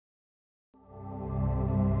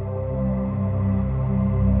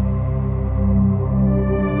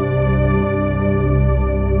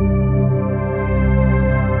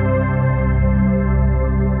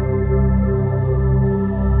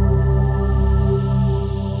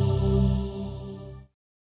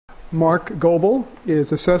Mark Goebel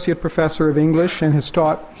is Associate Professor of English and has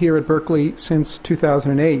taught here at Berkeley since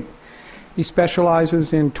 2008. He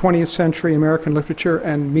specializes in 20th century American literature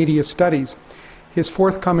and media studies. His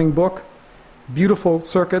forthcoming book, Beautiful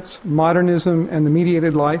Circuits, Modernism and the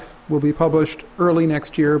Mediated Life, will be published early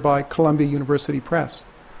next year by Columbia University Press.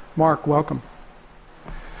 Mark, welcome.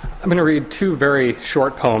 I'm going to read two very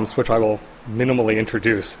short poems, which I will minimally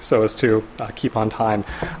introduce so as to keep on time.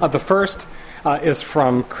 The first is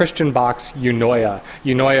from Christian Bach's Eunoia.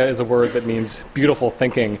 Eunoia is a word that means beautiful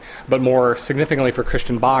thinking, but more significantly for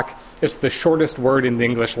Christian Bach, it's the shortest word in the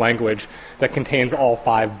English language that contains all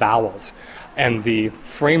 5 vowels. And the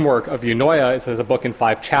framework of Eunoia is a book in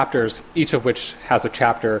 5 chapters, each of which has a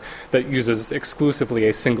chapter that uses exclusively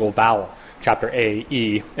a single vowel, chapter A,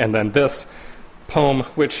 E, and then this poem,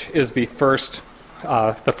 which is the first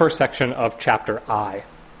section of chapter I.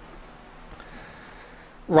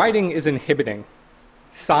 Writing is inhibiting.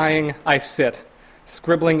 Sighing, I sit,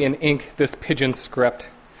 scribbling in ink this pigeon script.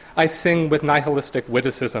 I sing with nihilistic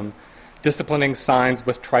witticism, disciplining signs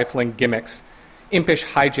with trifling gimmicks, impish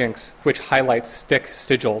hijinks which highlight stick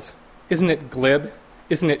sigils. Isn't it glib?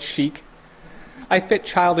 Isn't it chic? I fit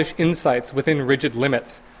childish insights within rigid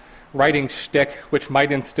limits, writing shtick which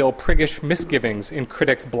might instill priggish misgivings in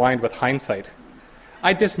critics blind with hindsight.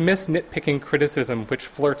 I dismiss nitpicking criticism which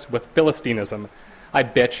flirts with Philistinism. I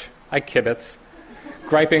bitch, I kibitz,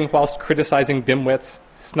 griping whilst criticizing dimwits,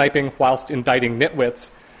 sniping whilst indicting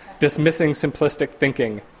nitwits, dismissing simplistic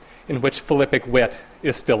thinking, in which philippic wit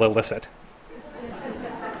is still illicit.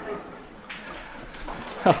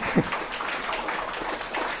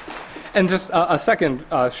 And just a second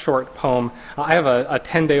short poem. I have a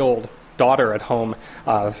 10-day-old daughter at home,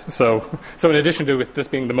 so in addition to this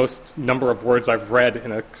being the most number of words I've read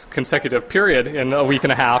in a consecutive period in a week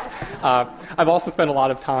and a half, I've also spent a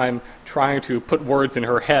lot of time trying to put words in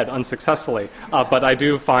her head unsuccessfully, but I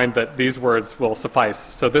do find that these words will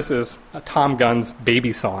suffice. So this is Tom Gunn's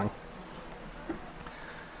Baby Song.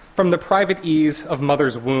 From the private ease of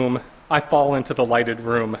mother's womb, I fall into the lighted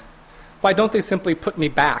room. Why don't they simply put me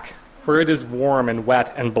back, where it is warm and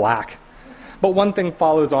wet and black? But one thing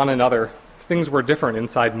follows on another. Things were different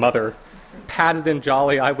inside mother. Padded and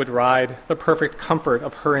jolly I would ride, the perfect comfort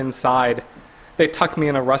of her inside. They tuck me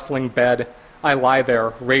in a rustling bed. I lie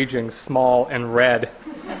there, raging, small and red.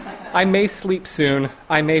 I may sleep soon,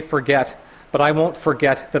 I may forget, but I won't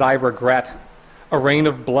forget that I regret. A rain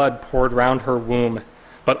of blood poured round her womb,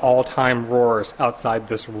 but all time roars outside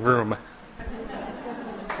this room.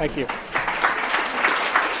 Thank you.